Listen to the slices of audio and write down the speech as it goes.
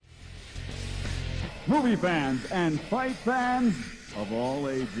movie fans and fight fans of all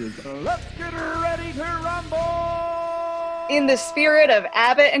ages. Let's get ready to rumble! In the spirit of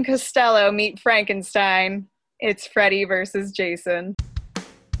Abbott and Costello meet Frankenstein, it's Freddy versus Jason.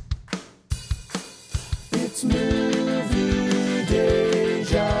 It's movie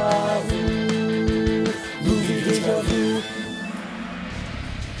deja vu. Movie deja vu.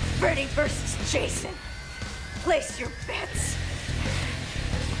 Freddy versus Jason. Place your bets.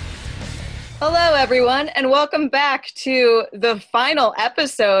 Hello, everyone, and welcome back to the final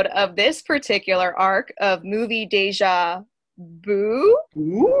episode of this particular arc of Movie Deja Vu.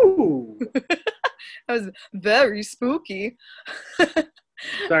 Ooh! That was very spooky.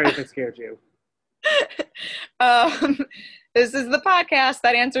 Sorry if I scared you. This is the podcast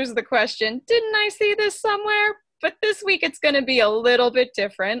that answers the question, didn't I see this somewhere? But this week it's going to be a little bit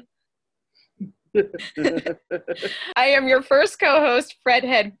different. I am your first co-host,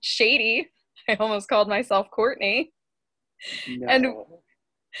 Fredhead Shady. I almost called myself Courtney. No.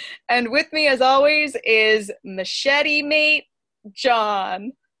 And with me, as always, is Machete Mate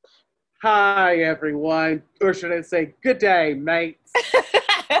John. Hi, everyone. Or should I say, good day, mates.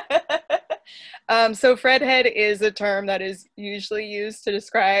 So Fredhead is a term that is usually used to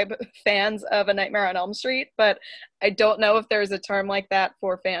describe fans of A Nightmare on Elm Street, but I don't know if there's a term like that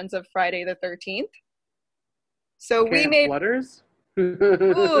for fans of Friday the 13th. So we made... Flutters?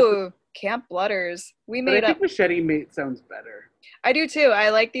 Ooh, Camp Blutters. We But made I think up... Machete Mate sounds better. I do too. I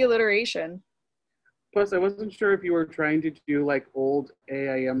like the alliteration. Plus, I wasn't sure if you were trying to do, like, old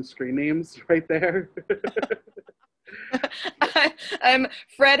AIM screen names right there. I'm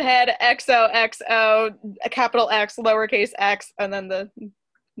Fredhead XOXO, capital X, lowercase x, and then the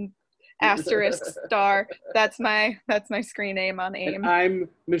asterisk star. That's my screen name on AIM. And I'm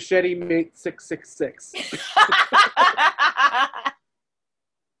Machete Mate 666.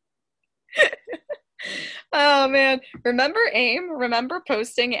 Oh man, remember AIM? Remember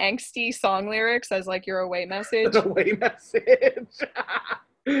posting angsty song lyrics as like your away message? The away message.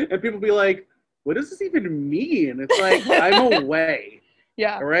 And people be like, what does this even mean? It's like, I'm away.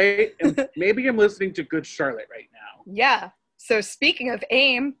 Yeah. All right? And maybe I'm listening to Good Charlotte right now. Yeah. So speaking of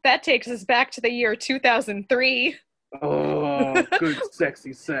AIM, that takes us back to the year 2003. Oh, good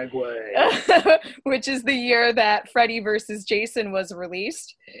sexy segue. Which is the year that Freddy vs. Jason was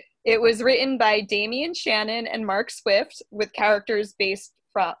released. It was written by Damian Shannon and Mark Swift, with characters based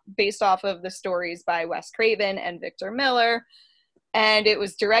off of the stories by Wes Craven and Victor Miller, and it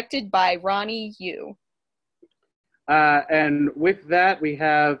was directed by Ronnie Yu. And with that, we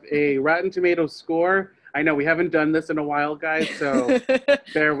have a Rotten Tomatoes score. I know we haven't done this in a while, guys, so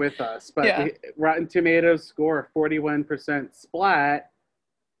bear with us. But Yeah. The Rotten Tomatoes score of 41% splat,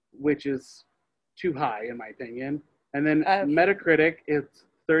 which is too high, in my opinion. And then Metacritic is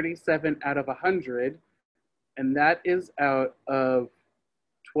 37 out of 100, and that is out of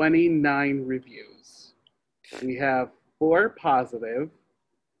 29 reviews. We have 4 positive,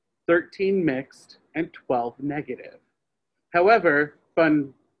 13 mixed, and 12 negative. However,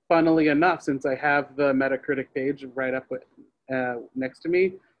 funnily enough, since I have the Metacritic page right up with, next to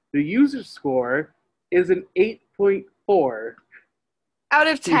me, the user score is an 8.4. Out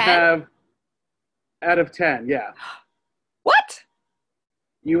of 10? Out of 10, yeah. What?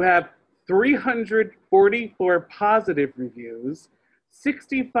 You have 344 positive reviews,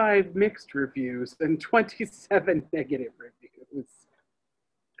 65 mixed reviews, and 27 negative reviews.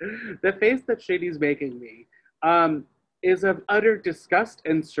 The face that Shady's making me is of utter disgust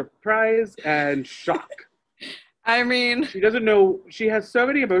and surprise and shock. I mean... She doesn't know, she has so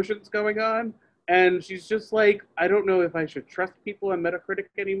many emotions going on, and she's just like, I don't know if I should trust people on Metacritic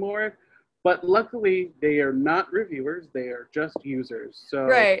anymore. But luckily, they are not reviewers, they are just users. So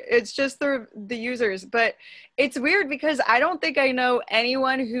Right, it's just the users. But it's weird because I don't think I know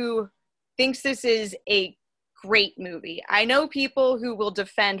anyone who thinks this is a great movie. I know people who will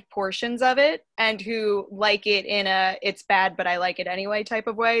defend portions of it and who like it in a it's bad but I like it anyway type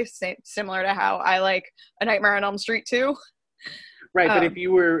of way, similar to how I like A Nightmare on Elm Street 2. Right, but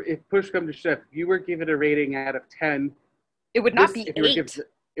if push come to shove, if you were given a rating out of 10, it would not be 8.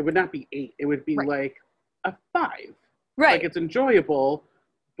 It would not be 8. It would be like a 5. Right. Like, it's enjoyable,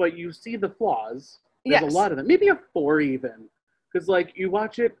 but you see the flaws. There's Yes. a lot of them. Maybe a 4 even. Because, like, you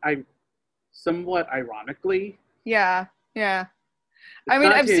watch it, somewhat ironically. Yeah. It's I mean,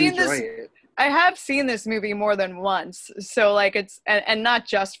 not I've to seen enjoy this. it. I have seen this movie more than once. So, like, it's, and not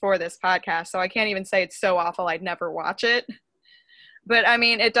just for this podcast. So I can't even say it's so awful I'd never watch it. But, I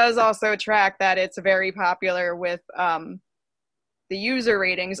mean, it does also track that it's very popular with, the user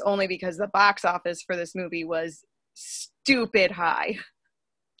ratings only because the box office for this movie was stupid high.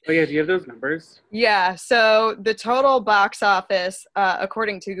 Oh yeah, do you have those numbers? Yeah, so the total box office,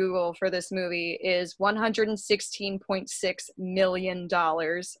 according to Google, for this movie is $116.6 million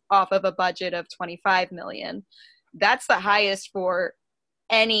off of a budget of $25 million. That's the highest for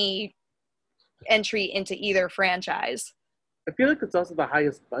any entry into either franchise. I feel like it's also the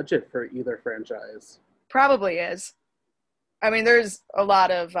highest budget for either franchise. Probably is. I mean, there's a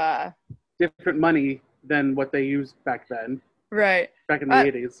lot of different money than what they used back then. Right. Back in the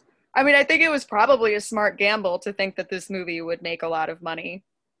 80s. I mean, I think it was probably a smart gamble to think that this movie would make a lot of money.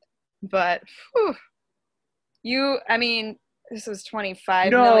 But, I mean, this was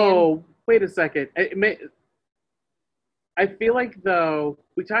 $25 million. No, wait a second. I feel like, though,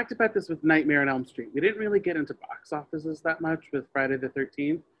 we talked about this with Nightmare on Elm Street. We didn't really get into box offices that much with Friday the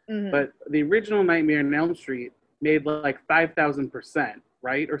 13th. Mm-hmm. But the original Nightmare on Elm Street made like 5,000%,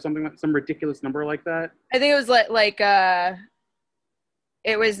 right? Or something like some ridiculous number like that. I think it was like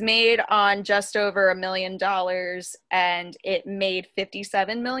it was made on just over $1 million and it made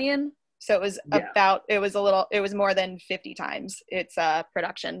 57 million. So it was it was more than 50 times its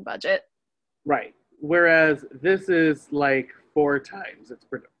production budget. Right. Whereas this is like 4 times its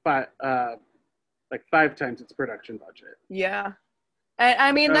like 5 times its production budget. Yeah.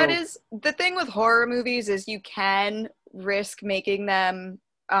 I mean, that is the thing with horror movies, is you can risk making them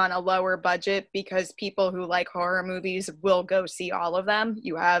on a lower budget because people who like horror movies will go see all of them.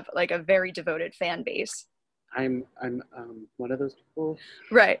 You have like a very devoted fan base. I'm one of those people.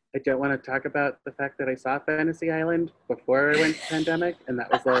 Right. I don't want to talk about the fact that I saw Fantasy Island before I went to pandemic, and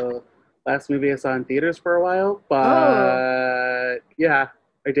that was the last movie I saw in theaters for a while. But yeah,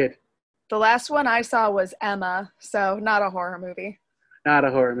 I did. The last one I saw was Emma, so not a horror movie. Not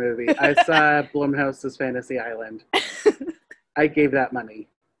a horror movie. I saw Blumhouse's Fantasy Island. I gave that money.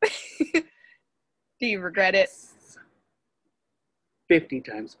 Do you regret it? 50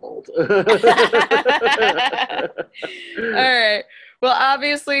 times fold. All right. Well,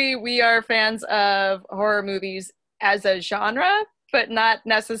 obviously, we are fans of horror movies as a genre, but not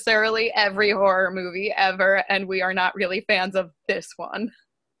necessarily every horror movie ever, and we are not really fans of this one.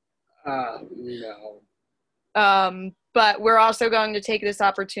 No. But we're also going to take this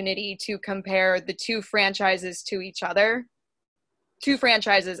opportunity to compare the two franchises to each other, 2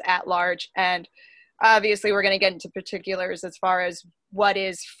 franchises at large, and obviously we're going to get into particulars as far as what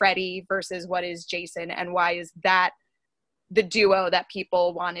is Freddy versus what is Jason, and why is that the duo that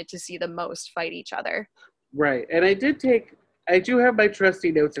people wanted to see the most fight each other. Right, and I do have my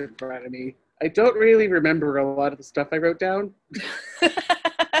trusty notes in front of me. I don't really remember a lot of the stuff I wrote down.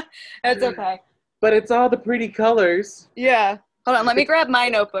 That's okay. But it's all the pretty colors. Yeah. Hold on, let me grab my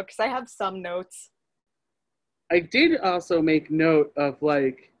notebook because I have some notes. I did also make note of,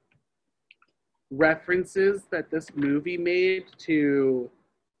 like, references that this movie made to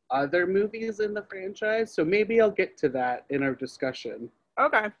other movies in the franchise. So maybe I'll get to that in our discussion.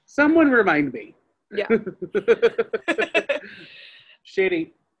 Okay. Someone remind me. Yeah.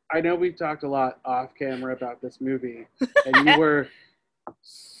 Shady, I know we've talked a lot off camera about this movie, and you were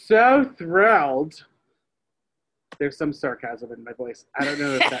so thrilled. There's some sarcasm in my voice. I don't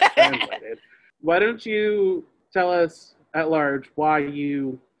know if that translated. Why don't you tell us at large why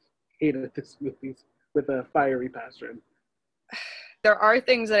you hated this movie with a fiery passion? There are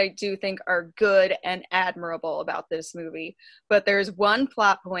things that I do think are good and admirable about this movie, but there's one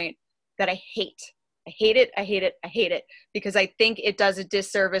plot point that I hate. I hate it because I think it does a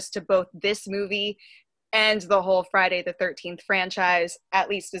disservice to both this movie and the whole Friday the 13th franchise, at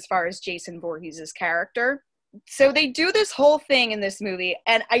least as far as Jason Voorhees' character. So they do this whole thing in this movie,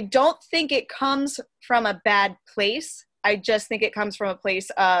 and I don't think it comes from a bad place. I just think it comes from a place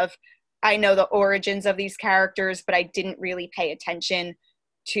of, I know the origins of these characters, but I didn't really pay attention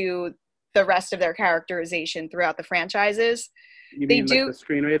to the rest of their characterization throughout the franchises. You mean like the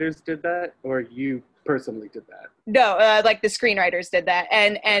screenwriters did that, or you personally did that? No, like the screenwriters did that.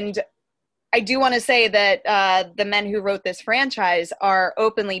 And I do want to say that the men who wrote this franchise are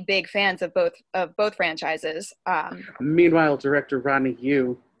openly big fans of both franchises. Meanwhile, director Ronnie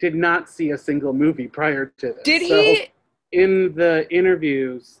Yu did not see a single movie prior to this. Did he? So in the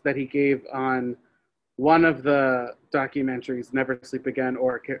interviews that he gave on one of the documentaries, Never Sleep Again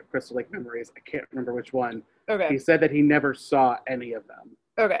or Crystal Lake Memories, I can't remember which one, he said that he never saw any of them.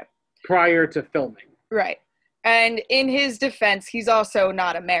 Okay. Prior to filming. Right. And in his defense, he's also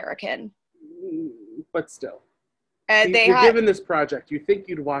not American. But still. And you're given this project, you think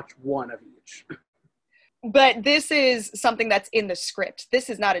you'd watch one of each. But this is something that's in the script. This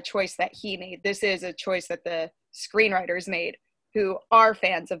is not a choice that he made. This is a choice that the screenwriters made, who are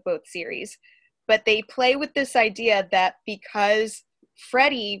fans of both series. But they play with this idea that because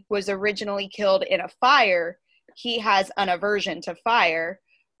Freddy was originally killed in a fire, he has an aversion to fire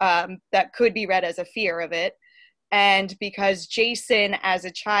that could be read as a fear of it. And because Jason, as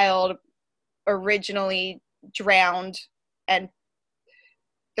a child, originally drowned, and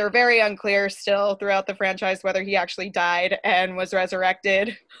they're very unclear still throughout the franchise whether he actually died and was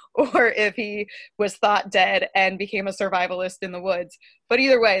resurrected or if he was thought dead and became a survivalist in the woods. But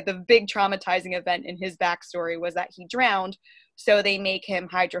either way, the big traumatizing event in his backstory was that he drowned, so they make him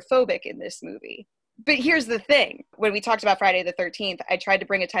hydrophobic in this movie. But here's the thing. When we talked about Friday the 13th, I tried to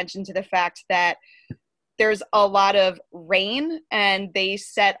bring attention to the fact that there's a lot of rain, and they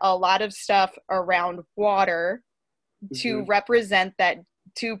set a lot of stuff around water to represent that,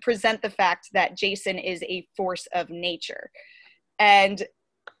 to present the fact that Jason is a force of nature. And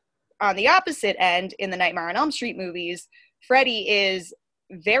on the opposite end, in the Nightmare on Elm Street movies, Freddy is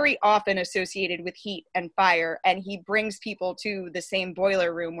very often associated with heat and fire, and he brings people to the same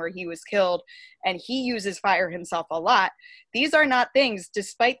boiler room where he was killed, and he uses fire himself a lot. These are not things,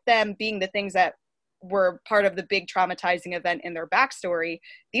 despite them being the things that were part of the big traumatizing event in their backstory,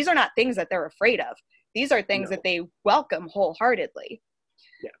 these are not things that they're afraid of. These are things that they welcome wholeheartedly.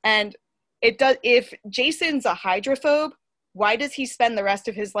 Yeah. And it does. If Jason's a hydrophobe, why does he spend the rest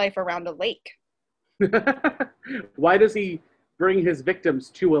of his life around a lake? Why does he bring his victims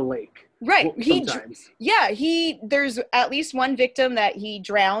to a lake? Right. Sometimes. There's at least one victim that he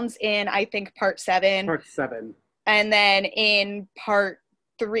drowns in, I think, part 7. Part 7. And then in part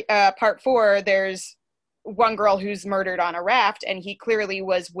 4, there's one girl who's murdered on a raft, and he clearly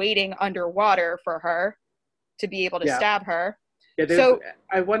was waiting underwater for her to be able to stab her. Yeah, so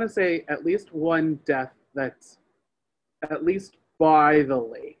I want to say at least one death that's at least by the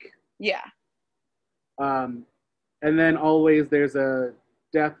lake. Yeah. And then always there's a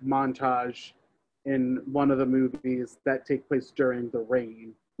death montage in one of the movies that take place during the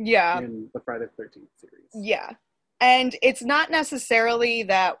rain. Yeah. In the Friday the 13th series. Yeah. And it's not necessarily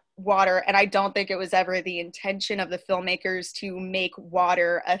that water, and I don't think it was ever the intention of the filmmakers to make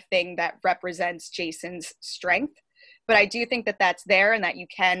water a thing that represents Jason's strength. But I do think that that's there and that you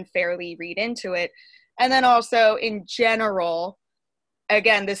can fairly read into it. And then also in general,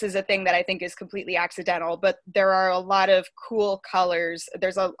 again, this is a thing that I think is completely accidental, but there are a lot of cool colors.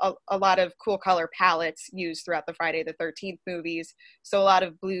 There's a lot of cool color palettes used throughout the Friday the 13th movies. So a lot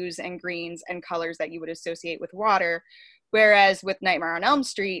of blues and greens and colors that you would associate with water. Whereas with Nightmare on Elm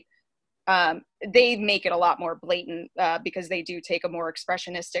Street, they make it a lot more blatant because they do take a more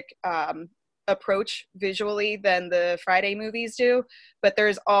expressionistic approach visually than the Friday movies do, but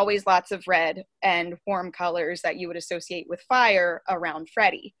there's always lots of red and warm colors that you would associate with fire around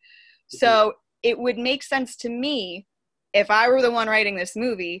Freddy. So it would make sense to me, if I were the one writing this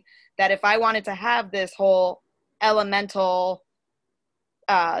movie, that if I wanted to have this whole elemental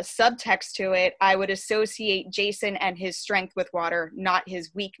subtext to it, I would associate Jason and his strength with water, not his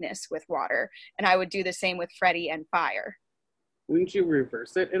weakness with water. And I would do the same with Freddy and fire. Wouldn't you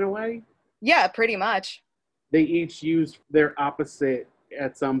reverse it in a way? Yeah, pretty much. They each used their opposite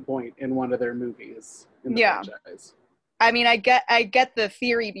at some point in one of their movies in the franchise. I mean, I get the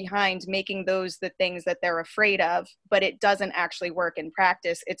theory behind making those the things that they're afraid of, but it doesn't actually work in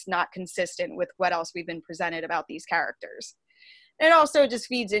practice. It's not consistent with what else we've been presented about these characters. And it also just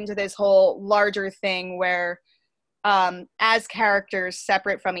feeds into this whole larger thing where as characters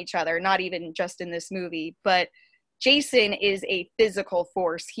separate from each other, not even just in this movie, but Jason is a physical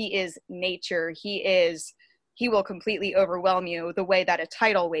force. He is nature. He will completely overwhelm you the way that a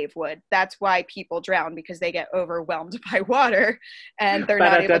tidal wave would. That's why people drown, because they get overwhelmed by water and they're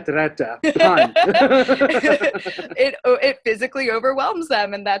not able it physically overwhelms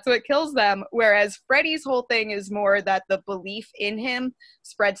them, and that's what kills them. Whereas Freddy's whole thing is more that the belief in him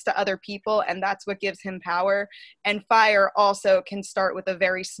spreads to other people, and that's what gives him power. And fire also can start with a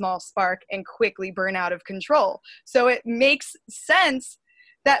very small spark and quickly burn out of control. So it makes sense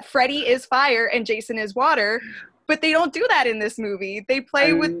that Freddy is fire and Jason is water, but they don't do that in this movie. They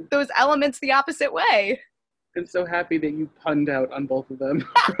play with those elements the opposite way. I'm so happy that you punned out on both of them.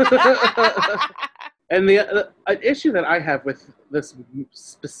 And the issue that I have with this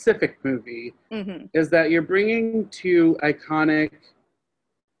specific movie is that you're bringing two iconic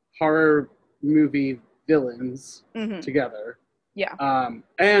horror movie villains together. Yeah.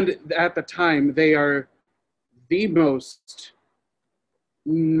 And at the time, they are the most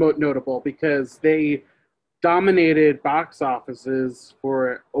notable because they dominated box offices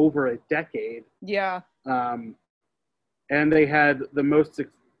for over a decade. Yeah. And they had the most,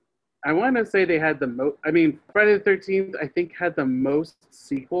 I want to say they had the most, I mean, Friday the 13th, I think, had the most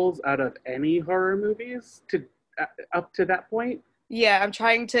sequels out of any horror movies up to that point. Yeah, I'm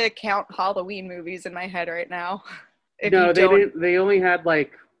trying to count Halloween movies in my head right now. No, they didn't. They only had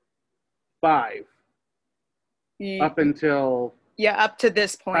like 5 up until up to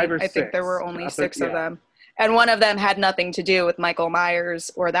this point. 5 or I think 6. there were only 6 of them, and one of them had nothing to do with Michael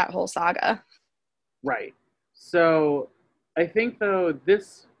Myers or that whole saga. Right. So I think though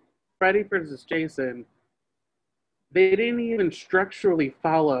this Freddy vs. Jason, they didn't even structurally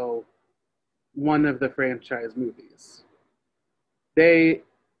follow one of the franchise movies.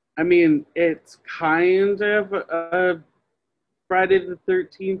 It's kind of a Friday the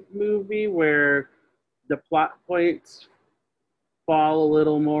 13th movie where the plot points fall a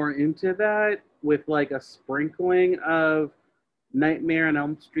little more into that with like a sprinkling of Nightmare on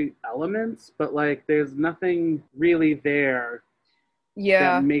Elm Street elements, but like there's nothing really there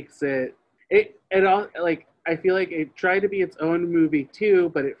that makes it all like I feel like it tried to be its own movie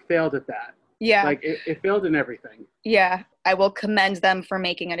too, but it failed at that. Yeah. Like it failed in everything. Yeah. I will commend them for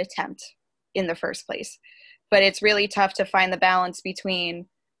making an attempt in the first place. But it's really tough to find the balance between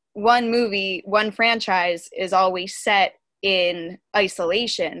one movie, one franchise is always set in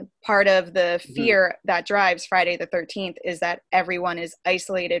isolation. Part of the fear that drives Friday the 13th is that everyone is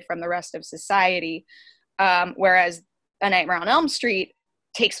isolated from the rest of society, whereas A Nightmare on Elm Street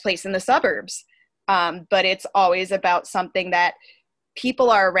takes place in the suburbs. But it's always about something that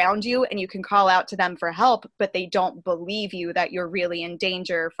people are around you and you can call out to them for help, but they don't believe you that you're really in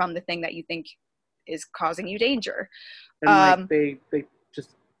danger from the thing that you think is causing you danger. And they just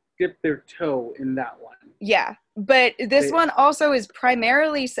dip their toe in that one. Yeah. But this one also is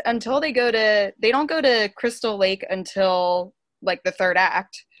primarily until they don't go to Crystal Lake until like the 3rd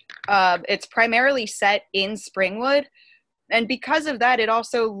act. It's primarily set in Springwood. And because of that, it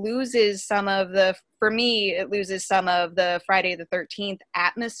also loses some of the Friday the 13th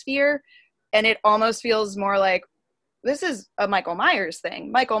atmosphere. And it almost feels more like this is a Michael Myers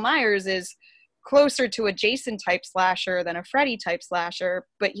thing. Michael Myers is closer to a Jason type slasher than a Freddy type slasher,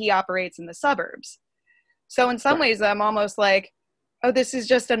 but he operates in the suburbs. So in some ways, I'm almost like, oh, this is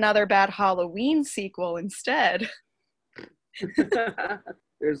just another bad Halloween sequel instead.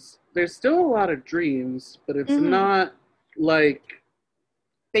 There's still a lot of dreams, but it's not like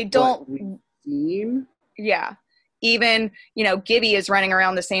they don't what we've seen. Yeah. Even, Gibby is running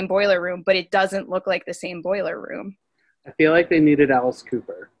around the same boiler room, but it doesn't look like the same boiler room. I feel like they needed Alice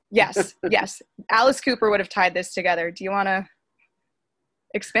Cooper. Yes. Alice Cooper would have tied this together. Do you want to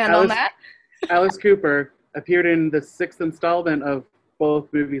expand on that? Alice Cooper appeared in the 6th installment of both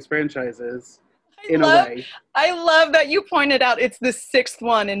movies' franchises a way. I love that you pointed out it's the 6th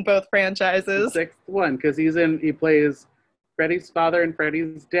one in both franchises. The 6th one, because he plays Freddy's father in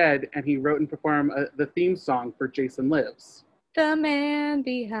Freddy's Dead, and he wrote and performed the theme song for Jason Lives. The man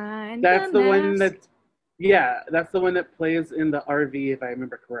behind that's the one mask. That's the one that plays in the RV, if I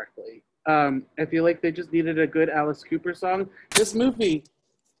remember correctly. I feel like they just needed a good Alice Cooper song. This movie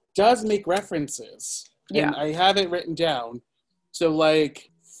does make references. Yeah. And I have it written down. So,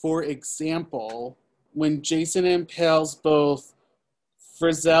 like, for example, when Jason impales both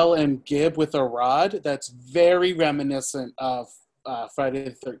Frizzell and Gibb with a rod, that's very reminiscent of Friday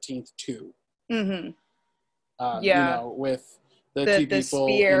the 13th 2. Mm-hmm. With the two people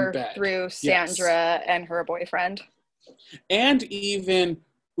spear in bed. Through Sandra and her boyfriend. And even,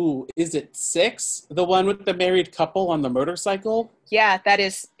 is it 6? The one with the married couple on the motorcycle? Yeah, that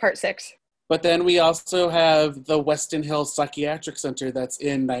is part 6. But then we also have the Weston Hills Psychiatric Center that's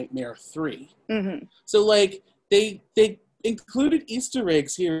in Nightmare 3. Mm-hmm. So, like, they included Easter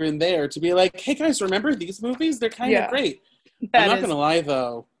eggs here and there to be like, hey, guys, remember these movies? They're kind of great. I'm not going to lie,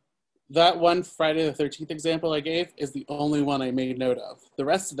 though. That one Friday the 13th example I gave is the only one I made note of. The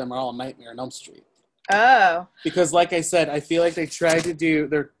rest of them are all Nightmare on Elm Street. Oh. Because, like I said, I feel like they try to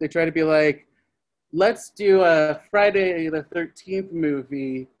be like, let's do a Friday the 13th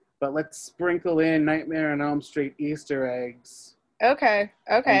movie, but let's sprinkle in Nightmare on Elm Street Easter eggs. Okay,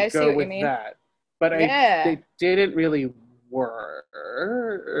 I see what you mean. That. But they didn't really work.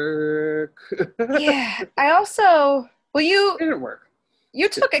 Yeah, I also... Well, it didn't work. You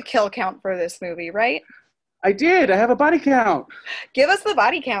took a kill count for this movie, right? I did. I have a body count. Give us the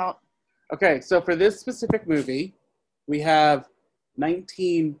body count. Okay, so for this specific movie, we have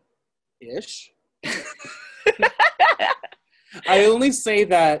 19-ish. I only say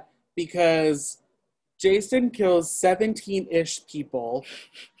that because Jason kills 17-ish people.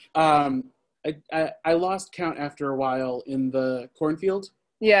 I lost count after a while in the cornfield.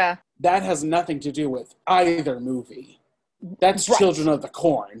 Yeah. That has nothing to do with either movie. That's right. Children of the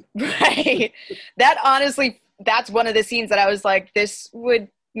Corn. Right. That's one of the scenes that I was like, this would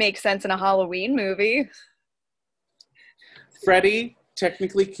make sense in a Halloween movie. Freddy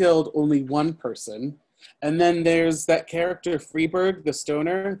technically killed only one person. And then there's that character Freeberg, the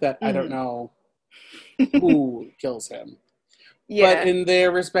stoner, that I don't know who kills him. Yeah. But in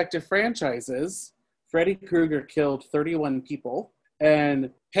their respective franchises, Freddy Krueger killed 31 people, and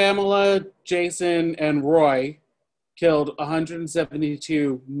Pamela, Jason, and Roy killed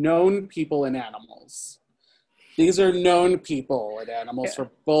 172 known people and animals. These are known people and animals for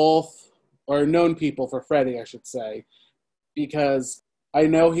both, or known people for Freddy, I should say, because I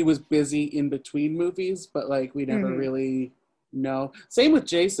know he was busy in between movies, but like we never really know. Same with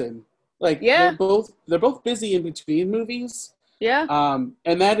Jason. Like they're both busy in between movies. Yeah.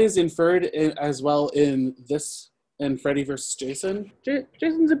 And that is inferred as well in Freddy vs. Jason.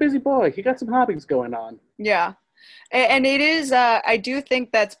 Jason's a busy boy. He got some hobbies going on. Yeah. And it is, I do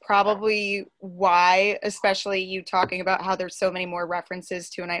think that's probably why, especially you talking about how there's so many more references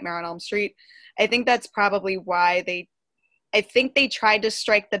to A Nightmare on Elm Street. I think that's probably why I think they tried to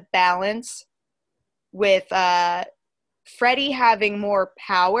strike the balance with Freddy having more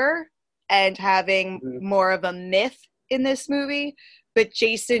power and having more of a myth in this movie, but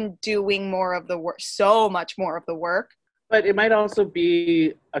Jason doing more of the work, so much more of the work. But it might also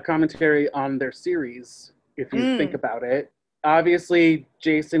be a commentary on their series, if you think about it. Obviously,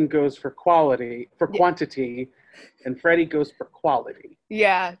 Jason goes for quantity, and Freddy goes for quality.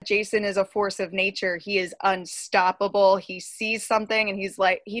 Yeah, Jason is a force of nature. He is unstoppable. He sees something and he's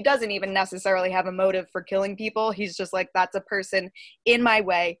like, he doesn't even necessarily have a motive for killing people. He's just like, that's a person in my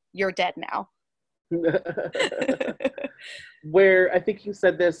way. You're dead now. Where I think you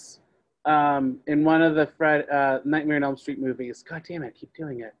said this in one of the Nightmare on Elm Street movies. God damn it, I keep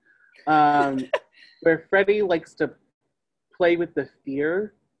doing it. Where Freddy likes to play with the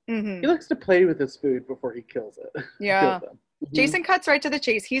fear. He likes to play with his food before he kills it. Yeah. Jason cuts right to the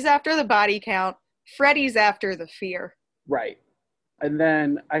chase. He's after the body count. Freddy's after the fear. Right. And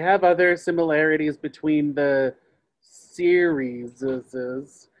then I have other similarities between the series.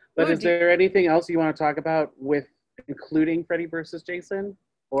 But is there anything else you want to talk about with including Freddy versus Jason,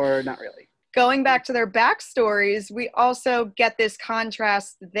 or not really? Going back to their backstories, we also get this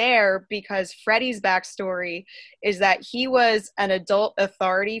contrast there because Freddy's backstory is that he was an adult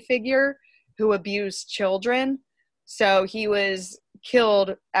authority figure who abused children. So he was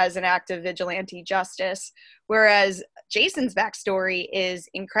killed as an act of vigilante justice, whereas Jason's backstory is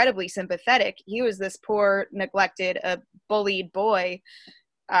incredibly sympathetic. He was this poor, neglected, bullied boy,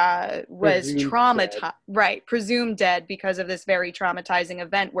 was traumatized, right, presumed dead because of this very traumatizing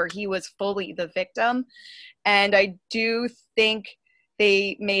event where he was fully the victim. And I do think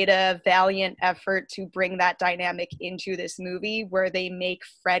they made a valiant effort to bring that dynamic into this movie, where they make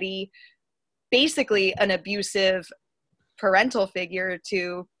Freddy basically an abusive parental figure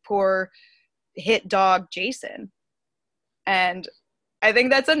to poor hit dog Jason. And I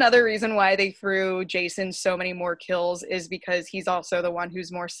think that's another reason why they threw Jason so many more kills, is because he's also the one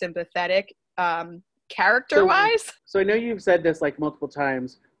who's more sympathetic character-wise. So I know you've said this like multiple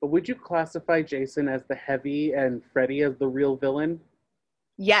times, but would you classify Jason as the heavy and Freddy as the real villain?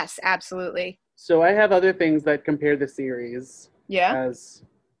 Yes, absolutely. So I have other things that compare the series as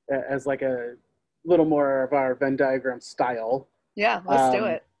like a little more of our Venn diagram style. Yeah, let's do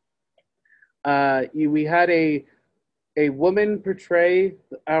it. We had a woman portray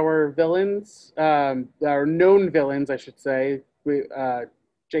our villains, our known villains, I should say,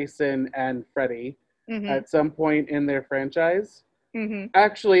 Jason and Freddy, at some point in their franchise.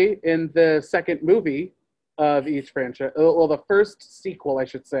 Actually, in the second movie of each franchise, well, the first sequel, I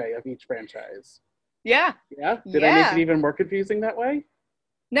should say, of each franchise. Yeah. Yeah? Did I make it even more confusing that way?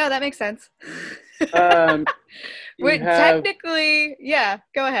 No, that makes sense. Technically, yeah,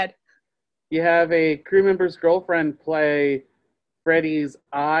 go ahead. You have a crew member's girlfriend play Freddy's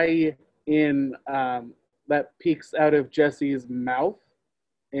eye in that peeks out of Jesse's mouth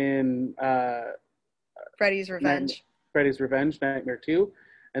in Freddy's Revenge. Freddy's Revenge, Nightmare 2.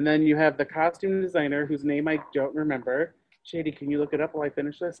 And then you have the costume designer, whose name I don't remember. Shady, can you look it up while I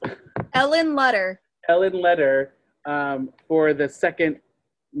finish this? Ellen Lutter. Ellen Lutter, for the second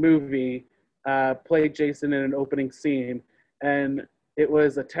movie, played Jason in an opening scene. And it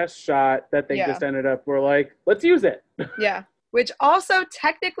was a test shot that they just ended up, were like, let's use it. Yeah, which also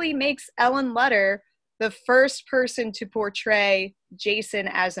technically makes Ellen Lutter the first person to portray Jason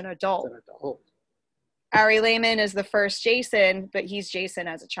as an adult. Ari Lehman is the first Jason, but he's Jason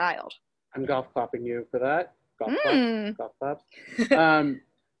as a child. I'm golf clapping you for that. Golf claps.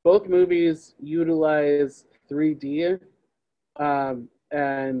 Both movies utilize 3D,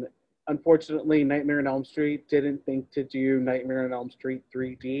 and Unfortunately, Nightmare on Elm Street didn't think to do Nightmare on Elm Street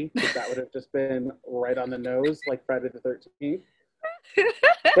 3D because that would have just been right on the nose, like Friday the 13th.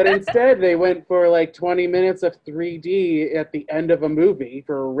 But instead, they went for like 20 minutes of 3D at the end of a movie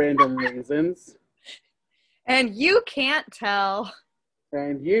for random reasons. And you can't tell.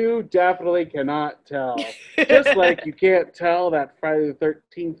 And you definitely cannot tell. Just like you can't tell that Friday the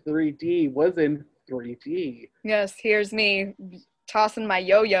 13th 3D was in 3D. Yes, here's me tossing my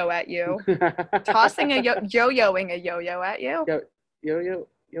yo-yo at you. Tossing a yo-yoing a yo-yo at you. Yo-yo.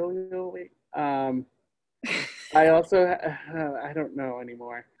 I also, I don't know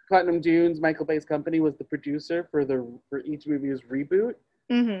anymore. Platinum Dunes, Michael Bay's company, was the producer for each movie's reboot.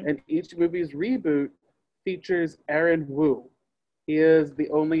 Mm-hmm. And each movie's reboot features Aaron Wu. He is the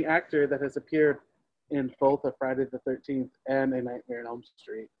only actor that has appeared in both a Friday the 13th and a Nightmare on Elm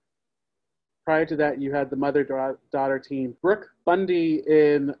Street. Prior to that, you had the mother-daughter team. Brooke Bundy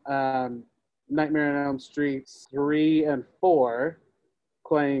in Nightmare on Elm Street 3 and 4,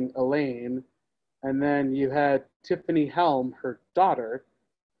 playing Elaine. And then you had Tiffany Helm, her daughter,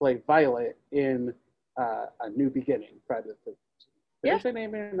 play Violet in A New Beginning, Friday the 13th. Did I say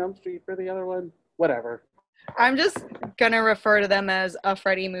Nightmare on Elm Street for the other one? Whatever. I'm just going to refer to them as a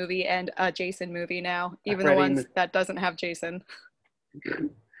Freddy movie and a Jason movie now, even the ones that doesn't have Jason.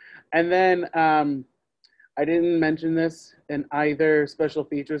 And then I didn't mention this in either special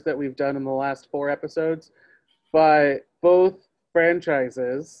features that we've done in the last 4 episodes, but both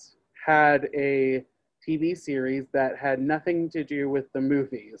franchises had a TV series that had nothing to do with the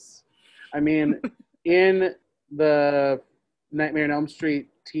movies. I mean, in the Nightmare on Elm Street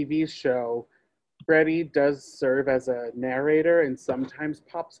TV show, Freddy does serve as a narrator and sometimes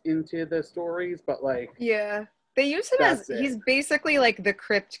pops into the stories, but like... Yeah. They use him as, he's basically like the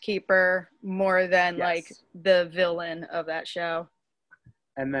crypt keeper more than like the villain of that show.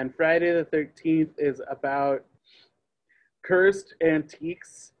 And then Friday the 13th is about cursed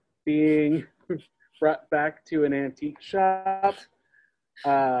antiques being brought back to an antique shop,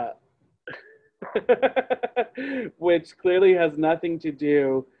 which clearly has nothing to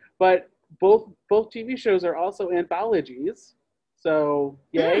do, but both TV shows are also anthologies, so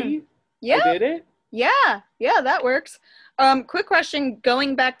yay, yeah. I did it. Yeah, that works. Quick question,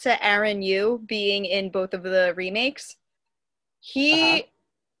 going back to Aaron Yu being in both of the remakes, he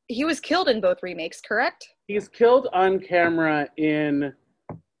was killed in both remakes, correct? He's killed on camera in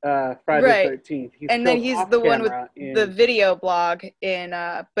Friday the 13th. And then he's the one with the video blog in,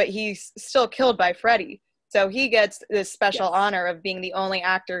 but he's still killed by Freddy. So he gets this special honor of being the only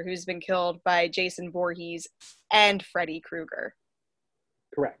actor who's been killed by Jason Voorhees and Freddy Krueger.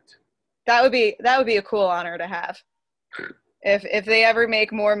 Correct. That would be a cool honor to have. If they ever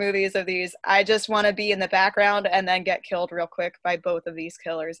make more movies of these, I just want to be in the background and then get killed real quick by both of these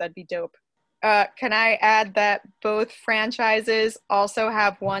killers. That'd be dope. Can I add that both franchises also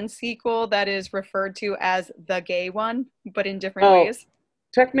have one sequel that is referred to as the gay one, but in different ways?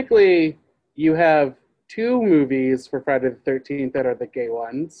 Technically, you have 2 movies for Friday the 13th that are the gay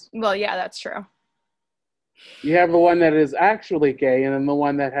ones. Well, yeah, that's true. You have the one that is actually gay, and then the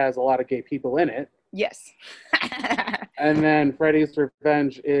one that has a lot of gay people in it. Yes. And then Freddy's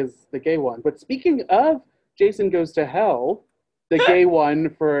Revenge is the gay one. But speaking of Jason Goes to Hell, the gay one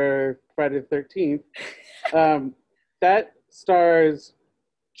for Friday the 13th, that stars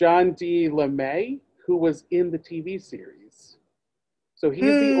John D. LeMay, who was in the TV series. So he's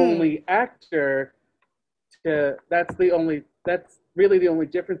the only actor that's really the only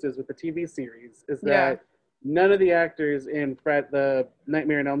differences with the TV series, is that none of the actors in the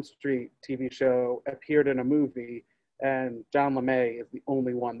Nightmare on Elm Street TV show appeared in a movie, and John LeMay is the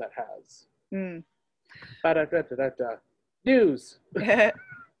only one that has. News.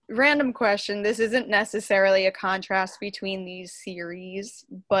 Random question. This isn't necessarily a contrast between these series,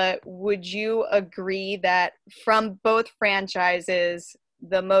 but would you agree that from both franchises,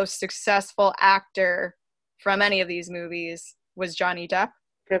 the most successful actor from any of these movies was Johnny Depp?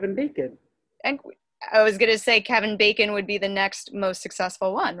 Kevin Bacon. And I was going to say Kevin Bacon would be the next most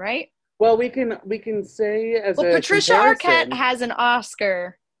successful one, right? Well, we can say as a Patricia Arquette has an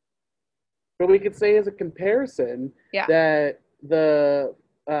Oscar. But we could say as a comparison that the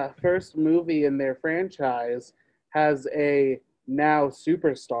first movie in their franchise has a now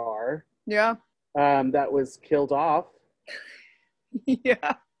superstar. Yeah. That was killed off.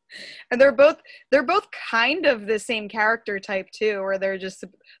 Yeah. And they're both kind of the same character type too, where they're just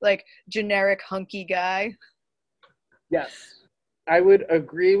like generic hunky guy. Yes. I would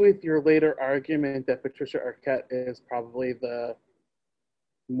agree with your later argument that Patricia Arquette is probably the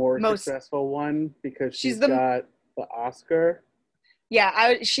most successful one because she's got the Oscar.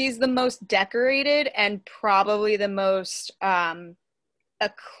 Yeah, she's the most decorated and probably the most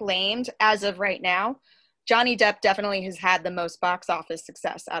acclaimed as of right now. Johnny Depp definitely has had the most box office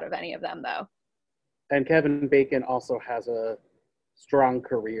success out of any of them, though. And Kevin Bacon also has a strong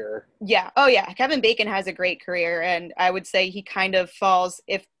career. Yeah. Oh, yeah. Kevin Bacon has a great career, and I would say he kind of falls,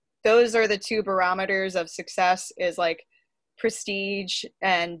 if those are the two barometers of success, is like prestige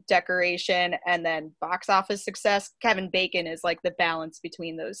and decoration and then box office success. Kevin Bacon is like the balance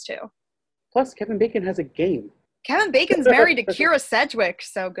between those two. Plus, Kevin Bacon has a game. Kevin Bacon's married to Kira Sedgwick,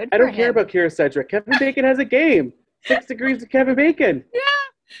 so good for him. I don't care about Kira Sedgwick. Kevin Bacon has a game. 6 Degrees of Kevin Bacon. Yeah.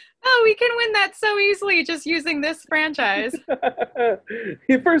 Oh, we can win that so easily just using this franchise.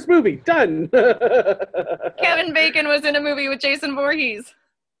 Your first movie, done. Kevin Bacon was in a movie with Jason Voorhees.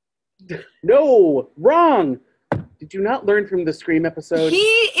 No, wrong. Did you not learn from the Scream episode? He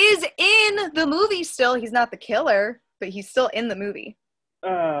is in the movie still. He's not the killer, but he's still in the movie.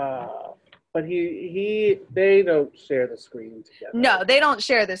 But they don't share the screen together. No, they don't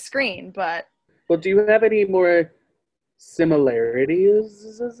share the screen, but... Well, do you have any more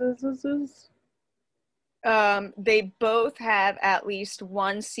similarities? They both have at least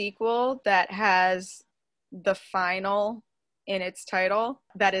one sequel that has the final in its title.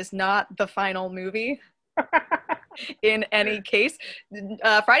 That is not the final movie. In any case.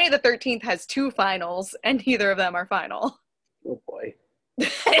 Friday the 13th has 2 finals, and neither of them are final. Oh, boy.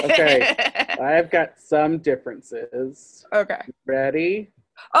 Okay, I've got some differences. Okay. Ready?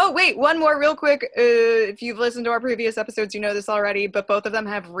 Oh, wait, one more real quick. If you've listened to our previous episodes, you know this already, but both of them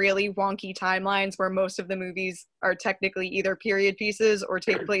have really wonky timelines where most of the movies are technically either period pieces or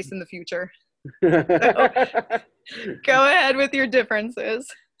take place in the future. So, go ahead with your differences.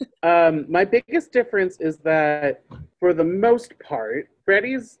 My biggest difference is that, for the most part,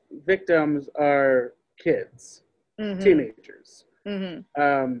 Freddy's victims are kids, teenagers. And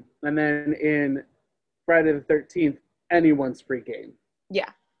then in Friday the 13th, anyone's free game. Yeah.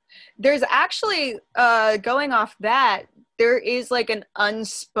 There's actually, going off that, there is like an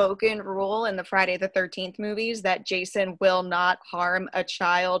unspoken rule in the Friday the 13th movies that Jason will not harm a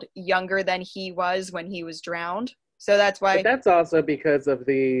child younger than he was when he was drowned. So that's why... But that's also because of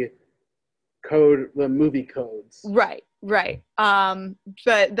the movie codes. Right.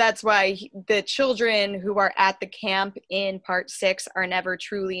 But that's why the children who are at the camp in part 6 are never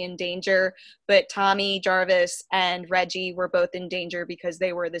truly in danger. But Tommy, Jarvis, and Reggie were both in danger because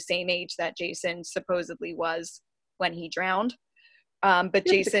they were the same age that Jason supposedly was when he drowned. But yeah,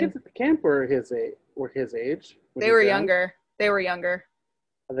 Jason... the kids at the camp were his age. They were younger. They were younger.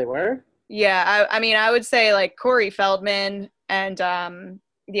 Oh, they were? Yeah, I mean, I would say like Corey Feldman and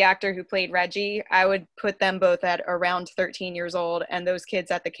the actor who played Reggie, I would put them both at around 13 years old, and those kids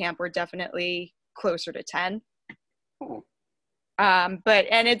at the camp were definitely closer to 10. Oh. And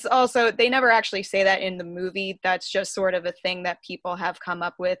it's also, they never actually say that in the movie. That's just sort of a thing that people have come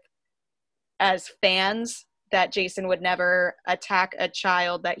up with as fans, that Jason would never attack a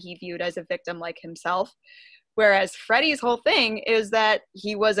child that he viewed as a victim like himself. Whereas Freddy's whole thing is that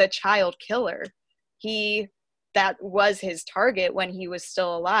he was a child killer. That was his target when he was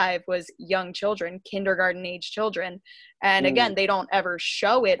still alive, was young children, kindergarten age children. And again, they don't ever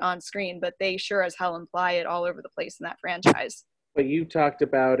show it on screen, but they sure as hell imply it all over the place in that franchise. But you talked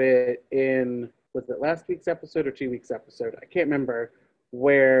about it in, was it last week's episode or 2 weeks episode? I can't remember,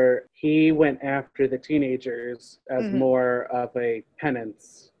 where he went after the teenagers as more of a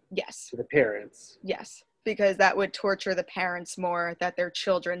penance to the parents. Yes. Because that would torture the parents more, that their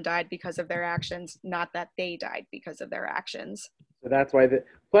children died because of their actions, not that they died because of their actions. So that's why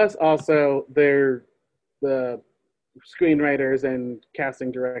plus also the screenwriters and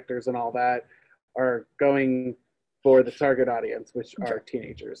casting directors and all that are going for the target audience, which are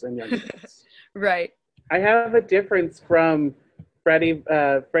teenagers and young adults. Right. I have a difference from Freddy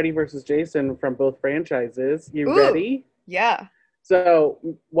versus Jason from both franchises. You ready? Yeah. So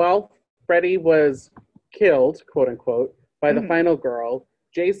while Freddy was killed, quote unquote, by the final girl,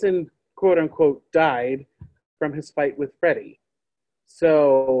 Jason, quote unquote, died from his fight with Freddy.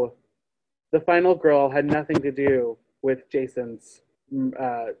 So the final girl had nothing to do with Jason's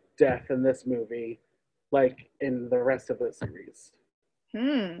death in this movie, like in the rest of the series.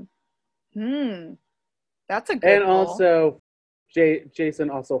 That's a good And goal. also, Jason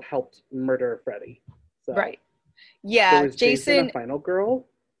also helped murder Freddy. So, right. Yeah, so is Jason a final girl?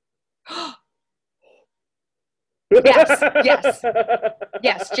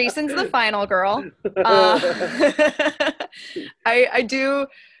 Yes, Jason's the final girl. I do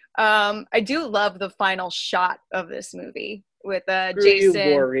love the final shot of this movie with Jason.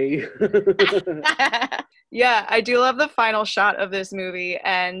 You worry. Yeah, I do love the final shot of this movie,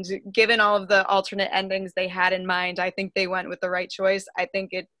 and given all of the alternate endings they had in mind, I think they went with the right choice. I think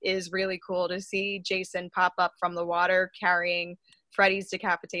it is really cool to see Jason pop up from the water carrying Freddy's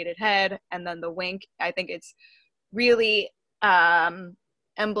decapitated head and then the wink. I think it's really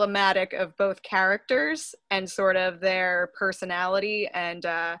emblematic of both characters and sort of their personality and,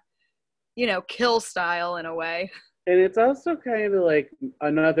 kill style in a way. And it's also kind of like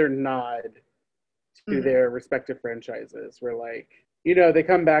another nod to their respective franchises where, like, they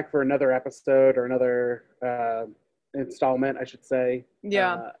come back for another episode or another installment, I should say.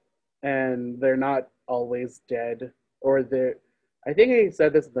 Yeah. And they're not always dead. Or I think I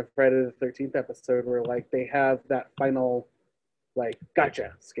said this in the Friday the 13th episode where, like, they have that final, like,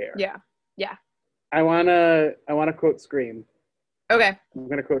 gotcha scare. Yeah. Yeah. I wanna quote Scream. Okay. I'm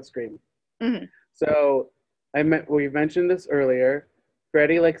gonna quote Scream. Mm-hmm. So we mentioned this earlier.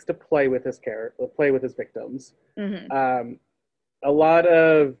 Freddy likes to play with his victims. Mm-hmm. A lot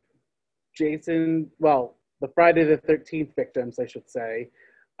of the Friday the 13th victims, I should say,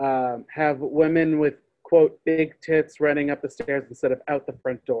 have women with, quote, big tits running up the stairs instead of out the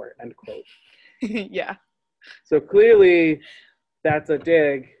front door, end quote. Yeah. So clearly that's a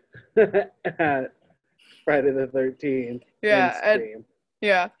dig at Friday the 13th.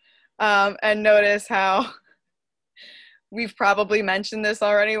 Yeah. And notice how we've probably mentioned this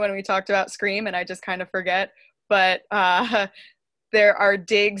already when we talked about Scream, and I just kind of forget, but there are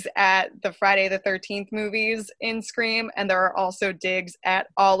digs at the Friday the 13th movies in Scream, and there are also digs at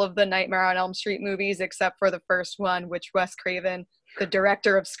all of the Nightmare on Elm Street movies except for the first one, which Wes Craven, the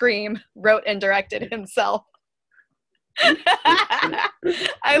director of Scream, wrote and directed himself.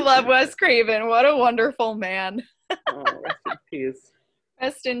 I love Wes Craven. What a wonderful man. Oh, rest in peace.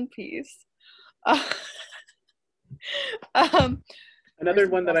 Rest in peace. Another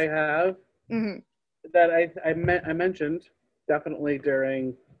one that I have that I mentioned definitely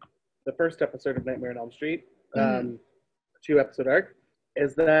during the first episode of Nightmare on Elm Street, 2-episode arc,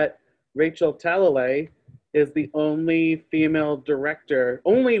 is that Rachel Talalay is the only female director,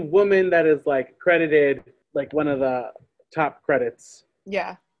 only woman that is, like, credited, like, one of the top credits.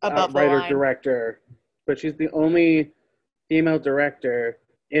 Yeah, above the writer line. Director, but she's the only female director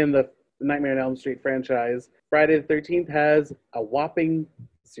in the Nightmare on Elm Street franchise. Friday the 13th has a whopping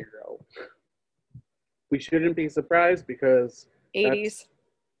 0. We shouldn't be surprised because 80s.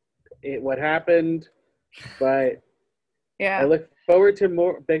 What happened, but yeah, I look forward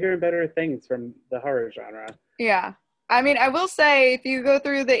to bigger and better things from the horror genre. Yeah. I mean, I will say, if you go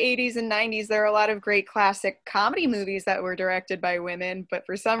through the 80s and 90s, there are a lot of great classic comedy movies that were directed by women, but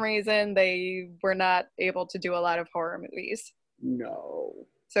for some reason, they were not able to do a lot of horror movies. No.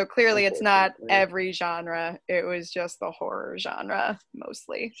 So clearly it's not every genre. It was just the horror genre,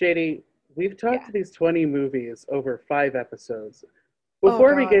 mostly. Shady, we've talked to these 20 movies over 5 episodes.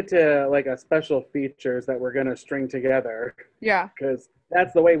 Before we get to, like, a special features that we're going to string together. Yeah. Because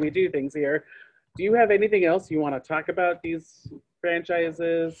that's the way we do things here. Do you have anything else you want to talk about these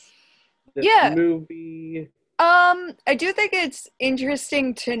franchises? This movie? I do think it's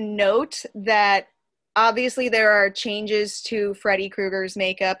interesting to note that obviously there are changes to Freddy Krueger's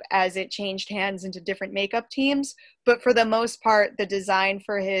makeup as it changed hands into different makeup teams, but for the most part, the design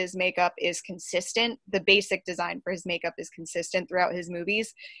for his makeup is consistent. The basic design for his makeup is consistent throughout his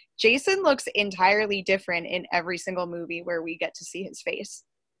movies. Jason looks entirely different in every single movie where we get to see his face.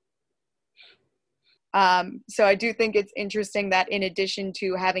 So I do think it's interesting that in addition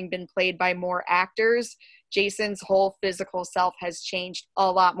to having been played by more actors, Jason's whole physical self has changed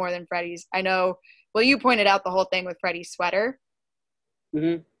a lot more than Freddy's. I know, well, you pointed out the whole thing with Freddy's sweater.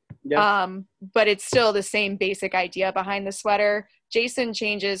 Mm-hmm. Yeah. But it's still the same basic idea behind the sweater. Jason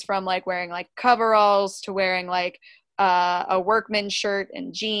changes from, like, wearing, like, coveralls to wearing, like, a workman's shirt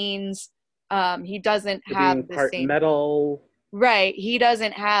and jeans. He doesn't have the same metal. Right. He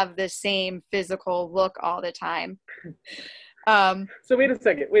doesn't have the same physical look all the time. So wait a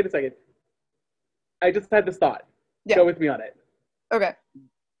second. I just had this thought. Yeah. Go with me on it. Okay.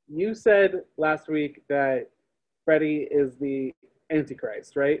 You said last week that Freddy is the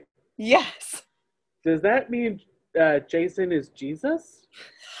Antichrist, right? Yes. Does that mean Jason is Jesus?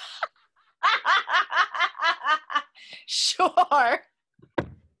 Sure.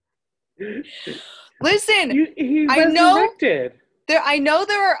 Listen, he I know resurrected. I know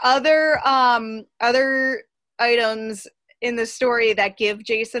there are other items in the story that give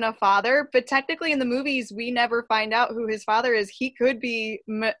Jason a father, but technically in the movies we never find out who his father is. He could be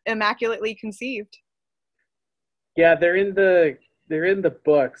immaculately conceived. Yeah, they're in the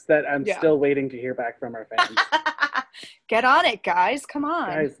books that I'm still waiting to hear back from our fans. Get on it, guys. Come on.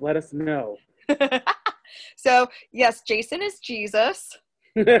 Guys, let us know. So, yes, Jason is Jesus.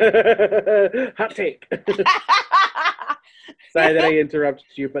 Hot take. Sorry that I interrupted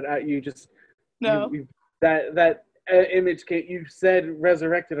you, but you just No. that image came. You said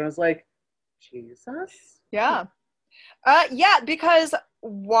resurrected. I was like, Jesus. Yeah. Yeah, because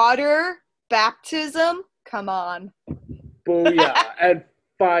water baptism. Come on. Booyah. And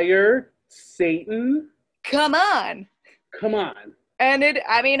fire, Satan. Come on. Come on. And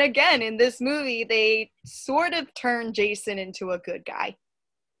again, in this movie, they sort of turn Jason into a good guy.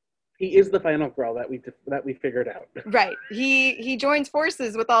 He is the final girl that we figured out. Right. He joins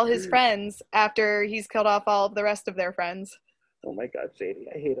forces with all his friends after he's killed off all of the rest of their friends. Oh my God, Shady,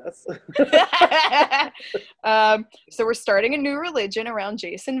 I hate us. So we're starting a new religion around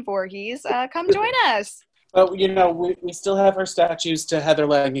Jason Voorhees. Come join us. But, we still have our statues to Heather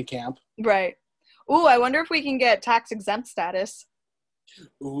Langenkamp. Right. Ooh, I wonder if we can get tax-exempt status.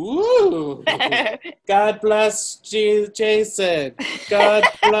 Ooh. God bless Jason. God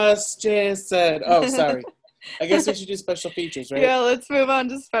bless Jason. Oh, sorry. I guess we should do special features, right? Yeah, let's move on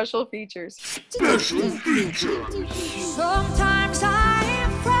to special features. Special features. Sometimes I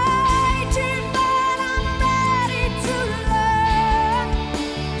am frightened, but I'm ready to learn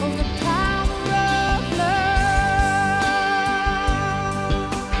of the power of love.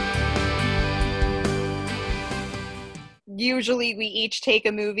 Usually we each take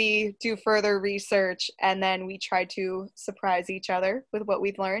a movie, do further research, and then we try to surprise each other with what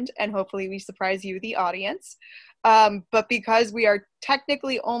we've learned, and hopefully we surprise you, the audience. But because we are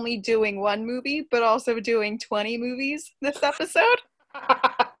technically only doing one movie, but also doing 20 movies this episode,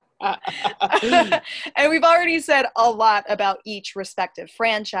 and we've already said a lot about each respective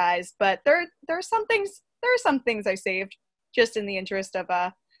franchise, but there are some things I saved just in the interest of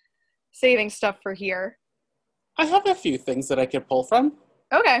saving stuff for here. I have a few things that I could pull from.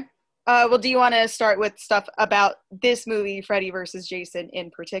 Okay. Well, do you want to start with stuff about this movie, Freddy vs. Jason,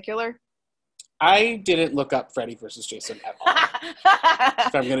 in particular? I didn't look up Freddy vs. Jason at all.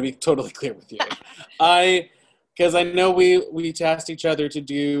 If I'm going to be totally clear with you. Because I know we tasked each other to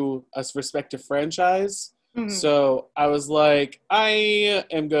do a respective franchise. Mm-hmm. So I was like, I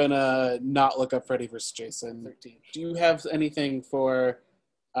am going to not look up Freddy vs. Jason. Do you have anything for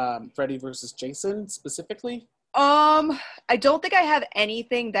Freddy vs. Jason specifically? I don't think I have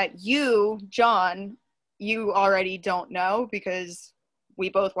anything that you, John, you already don't know, because we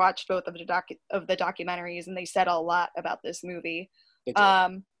both watched both of the documentaries and they said a lot about this movie.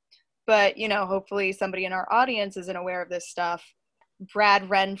 But hopefully somebody in our audience isn't aware of this stuff. Brad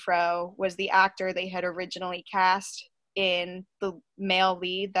Renfro was the actor they had originally cast in the male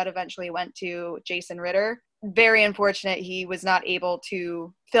lead that eventually went to Jason Ritter. Very unfortunate he was not able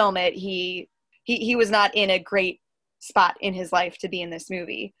to film it. He was not in a great spot in his life to be in this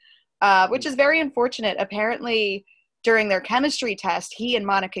movie, which is very unfortunate. Apparently, during their chemistry test, he and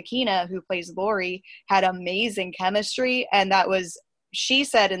Monica Keena, who plays Laurie, had amazing chemistry, and she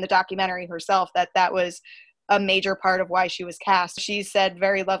said in the documentary herself that was a major part of why she was cast. She said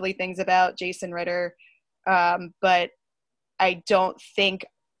very lovely things about Jason Ritter, but I don't think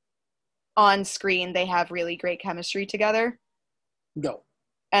on screen they have really great chemistry together. No.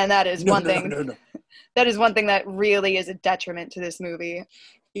 And that is one thing. No. That is one thing that really is a detriment to this movie.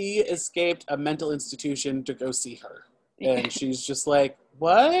 He escaped a mental institution to go see her. And she's just like,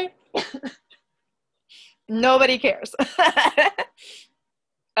 what? Nobody cares.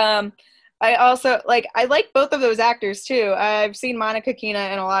 I also, I like both of those actors, too. I've seen Monica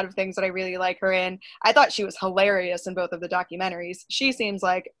Keena in a lot of things that I really like her in. I thought she was hilarious in both of the documentaries. She seems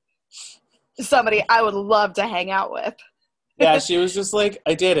like somebody I would love to hang out with. Yeah, she was just like,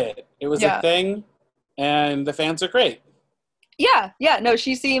 I did it. It was a thing, and the fans are great. Yeah, no,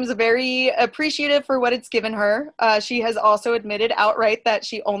 she seems very appreciative for what it's given her. She has also admitted outright that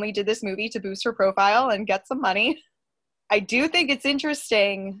she only did this movie to boost her profile and get some money. I do think it's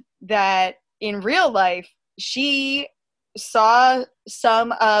interesting that in real life, she saw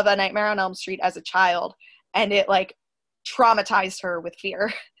some of A Nightmare on Elm Street as a child, and it, traumatized her with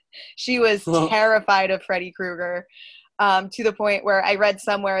fear. She was terrified of Freddy Krueger, to the point where I read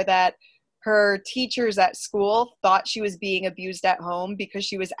somewhere that her teachers at school thought she was being abused at home because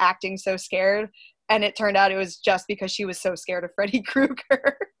she was acting so scared, and it turned out it was just because she was so scared of Freddy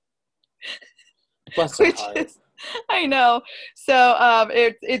Krueger. Bless her heart. I know. So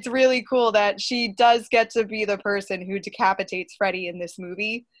it's really cool that she does get to be the person who decapitates Freddy in this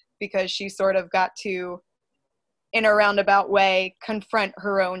movie, because she sort of got to, in a roundabout way, confront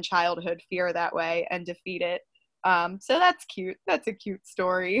her own childhood fear that way and defeat it. So that's cute. That's a cute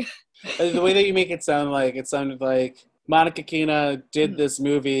story. The way that you make it sound like, it sounded like Monica Keena did this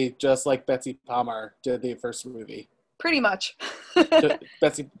movie just like Betsy Palmer did the first movie. Pretty much.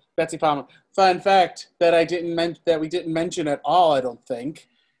 Betsy Palmer. Fun fact that we didn't mention at all. I don't think.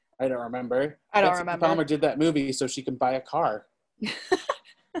 I don't remember. Betsy Palmer did that movie so she can buy a car.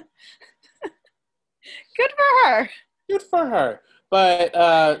 Good for her. Good for her.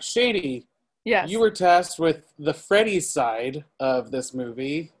 But Shady, yes, you were tasked with the Freddy side of this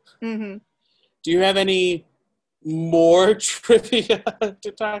movie. Mm-hmm. Do you have any more trivia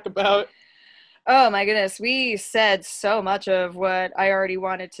to talk about? Oh my goodness, we said so much of what I already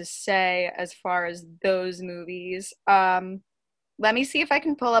wanted to say as far as those movies. Let me see if I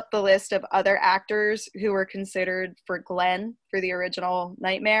can pull up the list of other actors who were considered for Glenn for the original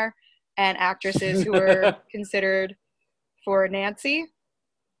Nightmare and actresses who were considered for Nancy,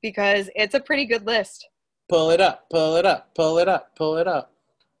 because it's a pretty good list. Pull it up, pull it up, pull it up, pull it up.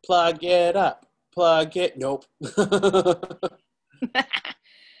 Plug it up, plug it. Nope.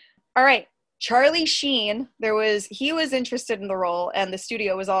 All right. Charlie Sheen, he was interested in the role, and the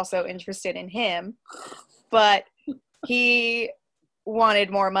studio was also interested in him, but he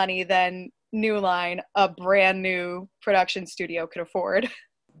wanted more money than New Line, a brand new production studio, could afford.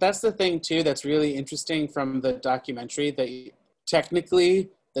 That's the thing, too, that's really interesting from the documentary, that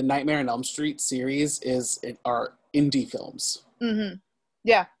technically the Nightmare on Elm Street series are indie films. Mm-hmm.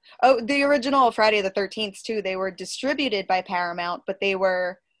 Yeah. Oh, the original Friday the 13th, too, they were distributed by Paramount, but they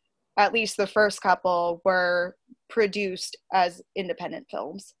were, at least the first couple, were produced as independent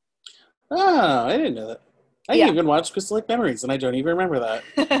films. Oh, I didn't know that. I didn't even watch Crystal Lake Memories, and I don't even remember that.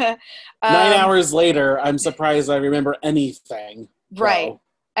 9 hours later, I'm surprised I remember anything. Right. So.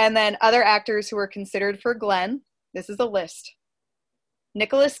 And then other actors who were considered for Glenn. This is a list.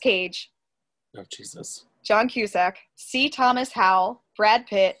 Nicolas Cage. Oh, Jesus. John Cusack. C. Thomas Howell. Brad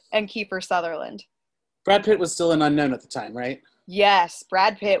Pitt. And Kiefer Sutherland. Brad Pitt was still an unknown at the time, right? Yes.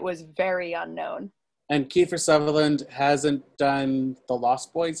 Brad Pitt was very unknown. And Kiefer Sutherland hasn't done The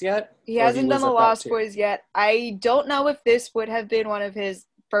Lost Boys yet? He hasn't done The Lost Boys yet. I don't know if this would have been one of his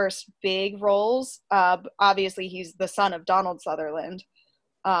first big roles. Obviously, he's the son of Donald Sutherland.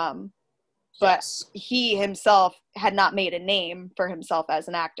 But yes, he himself had not made a name for himself as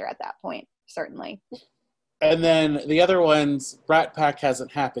an actor at that point, certainly. And then the other ones, Brat Pack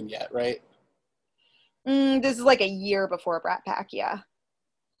hasn't happened yet, right? This is like a year before Brat Pack, yeah.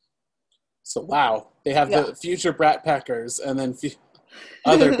 So, wow. They have the future Brat Packers and then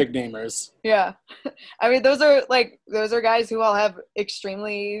other big namers. Yeah. I mean, those are guys who all have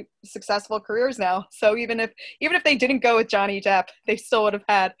extremely successful careers now. So even if they didn't go with Johnny Depp, they still would have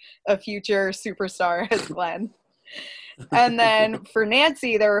had a future superstar as Glenn. And then for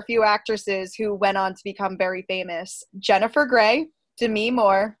Nancy, there were a few actresses who went on to become very famous. Jennifer Grey, Demi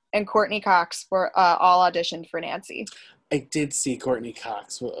Moore, and Courtney Cox were all auditioned for Nancy. I did see Courtney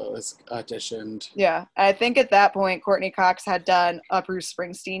Cox was auditioned. Yeah, I think at that point, Courtney Cox had done a Bruce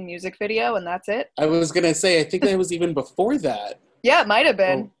Springsteen music video, and that's it. I was going to say, I think that was even before that. Yeah, it might have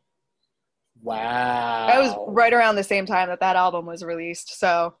been. Oh. Wow. That was right around the same time that album was released.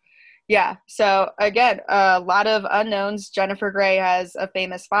 So, yeah. So, again, a lot of unknowns. Jennifer Grey has a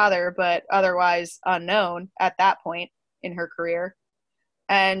famous father, but otherwise unknown at that point in her career.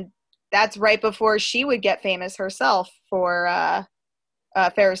 And that's right before she would get famous herself for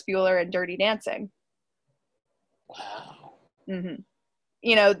Ferris Bueller and Dirty Dancing. Wow. Mm-hmm.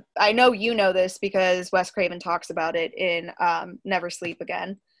 You know, I know you know this because Wes Craven talks about it in Never Sleep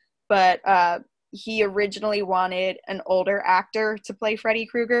Again, but he originally wanted an older actor to play Freddy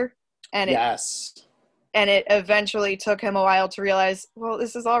Krueger. And and it eventually took him a while to realize, well,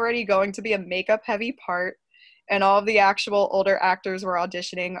 this is already going to be a makeup-heavy part. And all of the actual older actors we're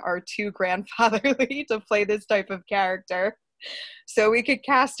auditioning are too grandfatherly to play this type of character. So we could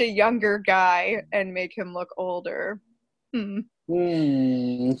cast a younger guy and make him look older. And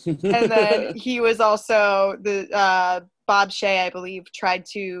then he was also, Bob Shea, I believe, tried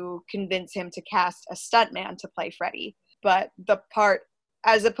to convince him to cast a stuntman to play Freddy. But the part,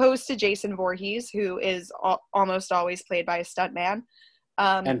 as opposed to Jason Voorhees, who is almost always played by a stuntman.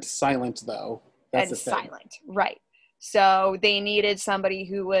 And silent, though. That's and silent, right. So they needed somebody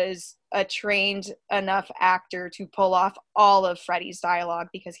who was a trained enough actor to pull off all of Freddy's dialogue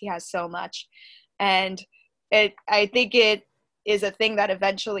because he has so much. And I think it is a thing that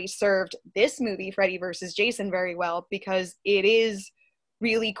eventually served this movie, Freddy vs. Jason, very well, because it is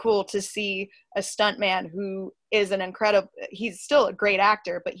really cool to see a stuntman who is he's still a great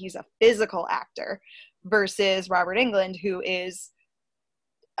actor, but he's a physical actor, versus Robert Englund, who is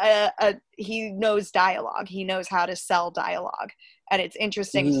he knows dialogue. He knows how to sell dialogue. And it's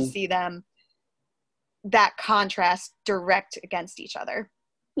interesting to see them that contrast direct against each other.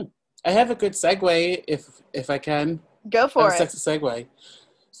 I have a good segue if I can. Go for it. Sexy segue.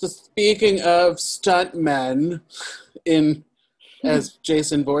 So speaking of stuntmen as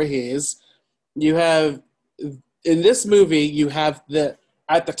Jason Voorhees, you have in this movie you have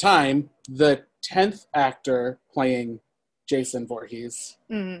at the time the 10th actor playing Jason Voorhees.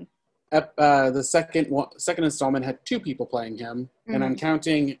 Mm-hmm. The second installment had 2 people playing him, and I'm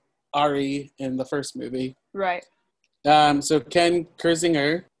counting Ari in the first movie. Right. So Ken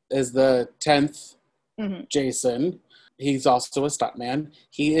Kirzinger is the 10th Jason. He's also a stuntman.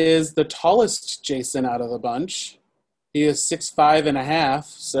 He is the tallest Jason out of the bunch. He is 6'5.5",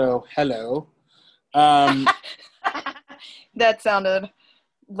 so hello. That sounded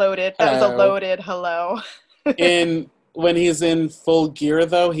loaded. That was a loaded hello. When he's in full gear,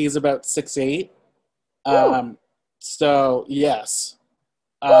 though, he's about 6'8". So, yes.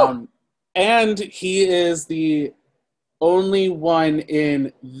 And he is the only one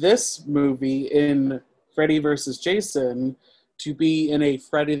in this movie, in Freddy vs. Jason, to be in a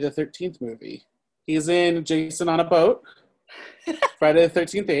Friday the 13th movie. He's in Jason on a Boat, Friday the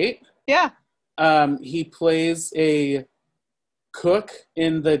 13th 8. Yeah. He plays a cook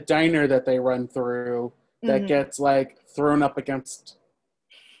in the diner that they run through that gets, like, thrown up against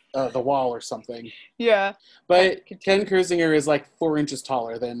the wall or something. Yeah. But Ken Kirzinger is, like, 4 inches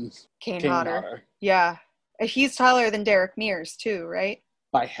taller than Kane Hodder. Yeah. He's taller than Derek Mears, too, right?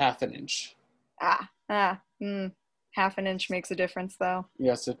 By half an inch. Half an inch makes a difference, though.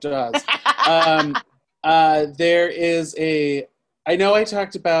 Yes, it does. There is I know I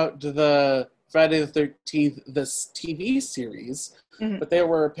talked about the Friday the 13th, this TV series, but there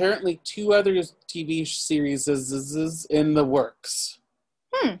were apparently 2 other TV series in the works.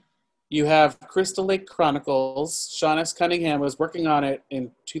 You have Crystal Lake Chronicles. Sean S. Cunningham was working on it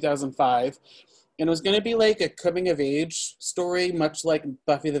in 2005. And it was going to be like a coming-of-age story, much like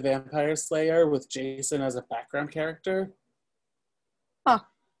Buffy the Vampire Slayer, with Jason as a background character.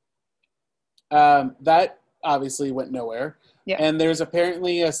 That obviously went nowhere. Yeah. And there's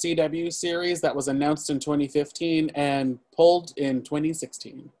apparently a CW series that was announced in 2015 and pulled in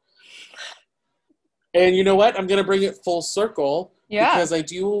 2016. And you know what? I'm going to bring it full circle. Yeah. Because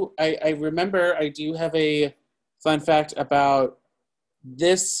I remember I do have a fun fact about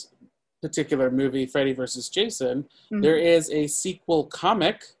this particular movie, Freddy vs. Jason. There is a sequel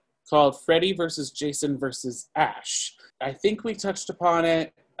comic called Freddy vs. Jason vs. Ash. I think we touched upon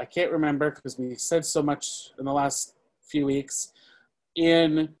it. I can't remember because we said so much in the last few weeks.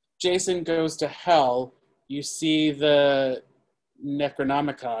 In Jason Goes to Hell, you see the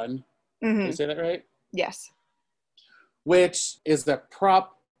Necronomicon. Did I say that right? Yes. Which is a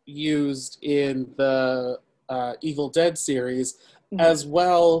prop used in the Evil Dead series, as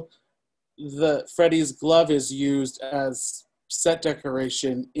well. The Freddy's glove is used as set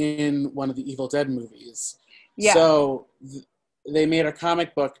decoration in one of the Evil Dead movies. Yeah. So they made a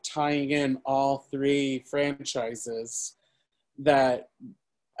comic book tying in all 3 franchises that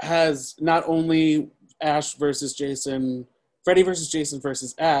has not only Ash versus Jason, Freddy versus Jason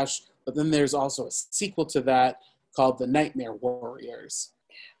versus Ash, but then there's also a sequel to that called The Nightmare Warriors.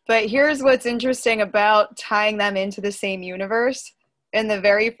 But here's what's interesting about tying them into the same universe. In the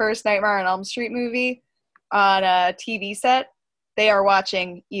very first Nightmare on Elm Street movie, on a TV set, they are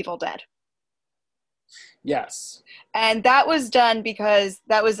watching Evil Dead. Yes. And that was done because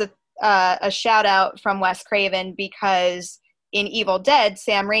that was a shout out from Wes Craven, because in Evil Dead,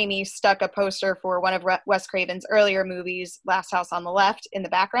 Sam Raimi stuck a poster for one of Wes Craven's earlier movies, Last House on the Left, in the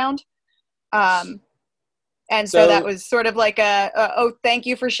background. And so that was sort of like oh, thank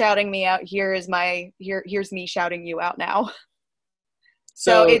you for shouting me out. Here's me shouting you out now.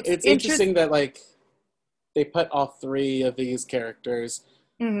 So it's interesting that, like, they put all 3 of these characters.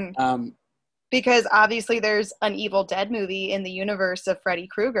 Because obviously there's an Evil Dead movie in the universe of Freddy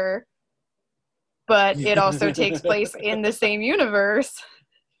Krueger, but it also takes place in the same universe.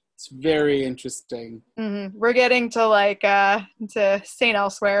 It's very interesting. We're getting to to St.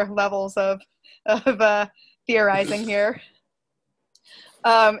 Elsewhere levels of theorizing here.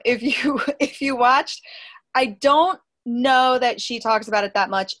 If you watched, I don't know that she talks about it that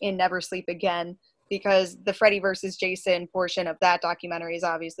much in Never Sleep Again, because the Freddy versus Jason portion of that documentary is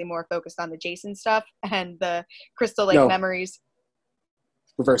obviously more focused on the Jason stuff and the Crystal Lake memories.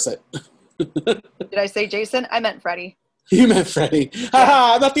 Reverse it. Did I say Jason? I meant Freddy. You meant Freddy.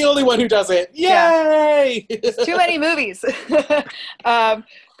 Haha, I'm not the only one who does it. Yay! Yeah. Too many movies.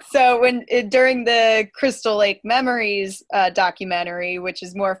 So during the Crystal Lake Memories documentary, which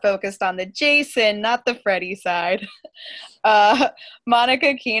is more focused on the Jason, not the Freddy side,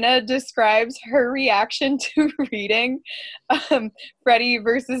 Monica Keena describes her reaction to reading Freddy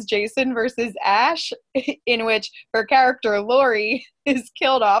versus Jason versus Ash, in which her character Laurie is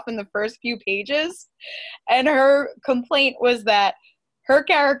killed off in the first few pages. And her complaint was that her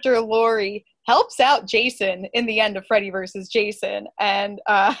character Laurie helps out Jason in the end of Freddy versus Jason, and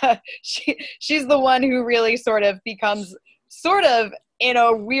she's the one who really sort of becomes in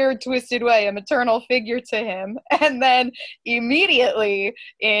a weird, twisted way, a maternal figure to him. And then immediately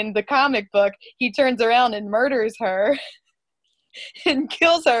in the comic book, he turns around and murders her and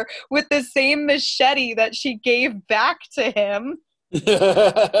kills her with the same machete that she gave back to him.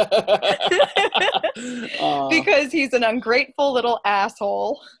 Because he's an ungrateful little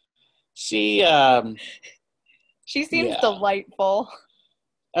asshole. She seems delightful.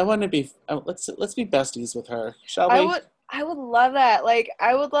 I want to be. Let's be besties with her, shall we? I would love that. Like,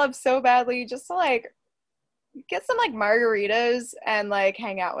 I would love so badly just to like get some like margaritas and like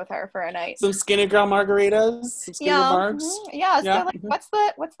hang out with her for a night. Some Skinny Girl margaritas. Some Skinny margs. Mm-hmm. Yeah. So like, what's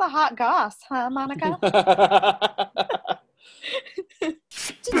the hot goss, huh, Monica?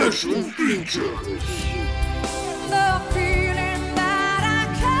 Special features. The feeling that I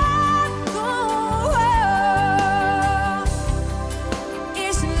can't go on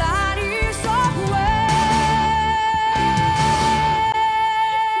is light years away.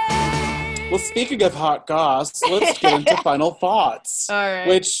 Well, speaking of hot goss, let's get into final thoughts. All right.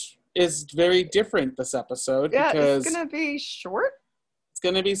 Which is very different this episode because it's gonna be short. It's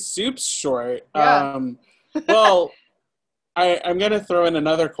gonna be soup short. Yeah. Well, I'm gonna throw in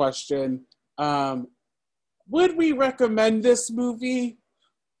another question. Would we recommend this movie?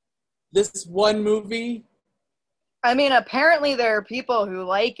 This one movie? I mean, apparently there are people who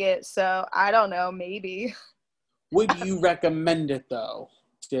like it, so I don't know, maybe. Would you recommend it, though,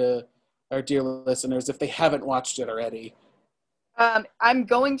 to our dear listeners if they haven't watched it already? I'm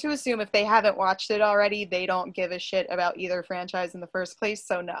going to assume if they haven't watched it already, they don't give a shit about either franchise in the first place,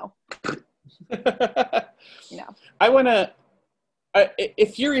 so no. No. I want to...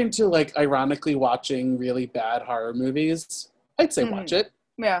 if you're into, like, ironically watching really bad horror movies, I'd say watch it.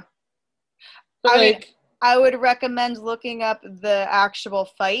 Yeah. But, I would recommend looking up the actual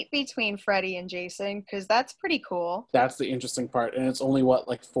fight between Freddy and Jason, because that's pretty cool. That's the interesting part, and it's only,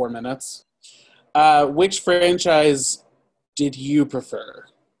 4 minutes? Which franchise did you prefer?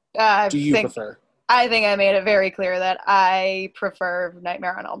 Do you prefer? I think I made it very clear that I prefer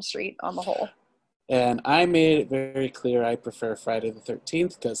Nightmare on Elm Street on the whole. And I made it very clear I prefer Friday the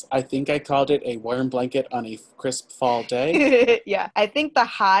 13th because I think I called it a warm blanket on a crisp fall day. Yeah. I think the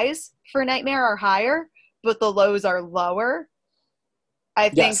highs for Nightmare are higher, but the lows are lower. I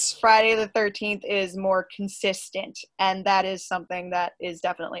think Friday the 13th is more consistent, and that is something that is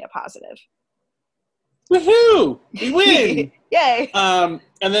definitely a positive. Woohoo! We win! Yay! And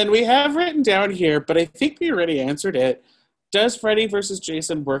then we have written down here, but I think we already answered it. Does Freddy versus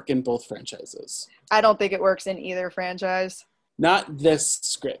Jason work in both franchises? I don't think it works in either franchise. Not this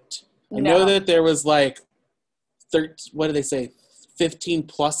script. I No. know that there was 15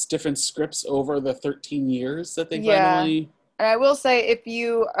 plus different scripts over the 13 years that they finally... And I will say, if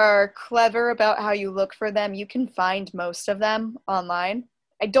you are clever about how you look for them, you can find most of them online.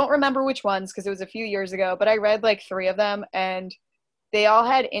 I don't remember which ones because it was a few years ago, but I read 3 of them, and they all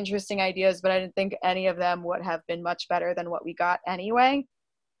had interesting ideas, but I didn't think any of them would have been much better than what we got anyway.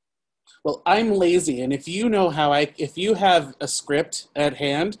 Well, I'm lazy, and if you know if you have a script at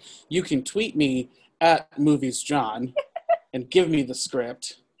hand, you can tweet me at moviesjohn and give me the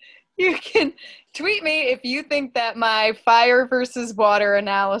script. You can tweet me if you think that my fire versus water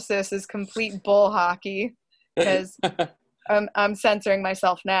analysis is complete bull hockey, because I'm censoring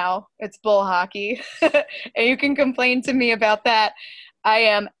myself now. It's bull hockey. And you can complain to me about that. I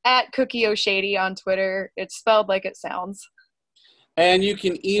am at Cookie O'Shady on Twitter. It's spelled like it sounds. And you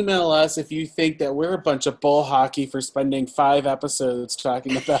can email us if you think that we're a bunch of bull hockey for spending 5 episodes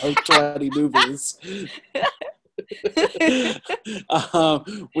talking about 20 movies.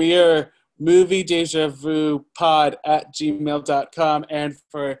 We are moviedejavupod@gmail.com, and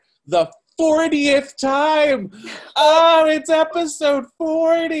for the 40th time, it's episode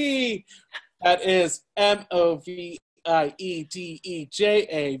 40. That is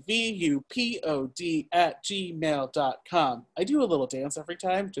moviedejavupod@gmail.com. I do a little dance every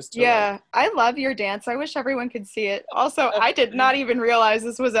time, just to I love your dance. I wish everyone could see it. Also, I did not even realize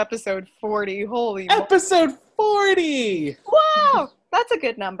this was episode 40. Holy episode 40! Wow, that's a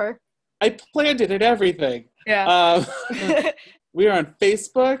good number. I planned it and everything. Yeah. We are on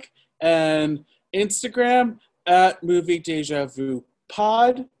Facebook and Instagram at Movie Deja Vu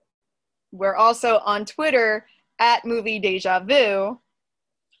Pod. We're also on Twitter at Movie Deja Vu.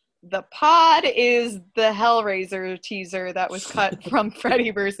 The pod is the Hellraiser teaser that was cut from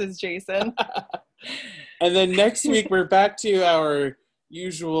Freddy vs. Jason. And then next week, we're back to our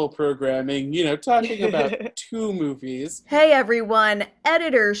usual programming, talking about 2 movies. Hey everyone,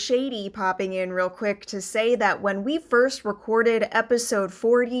 Editor Shady popping in real quick to say that when we first recorded episode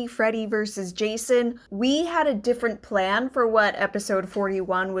 40, Freddy vs. Jason, we had a different plan for what episode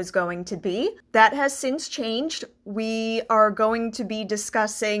 41 was going to be. That has since changed. We are going to be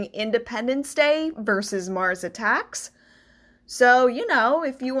discussing Independence Day versus Mars Attacks. So,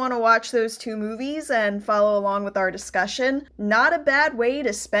 if you want to watch those 2 movies and follow along with our discussion, not a bad way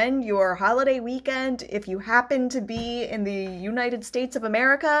to spend your holiday weekend if you happen to be in the United States of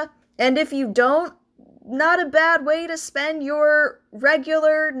America. And if you don't, not a bad way to spend your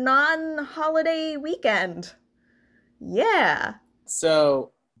regular non-holiday weekend. Yeah.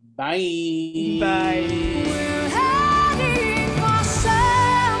 So, bye. Bye.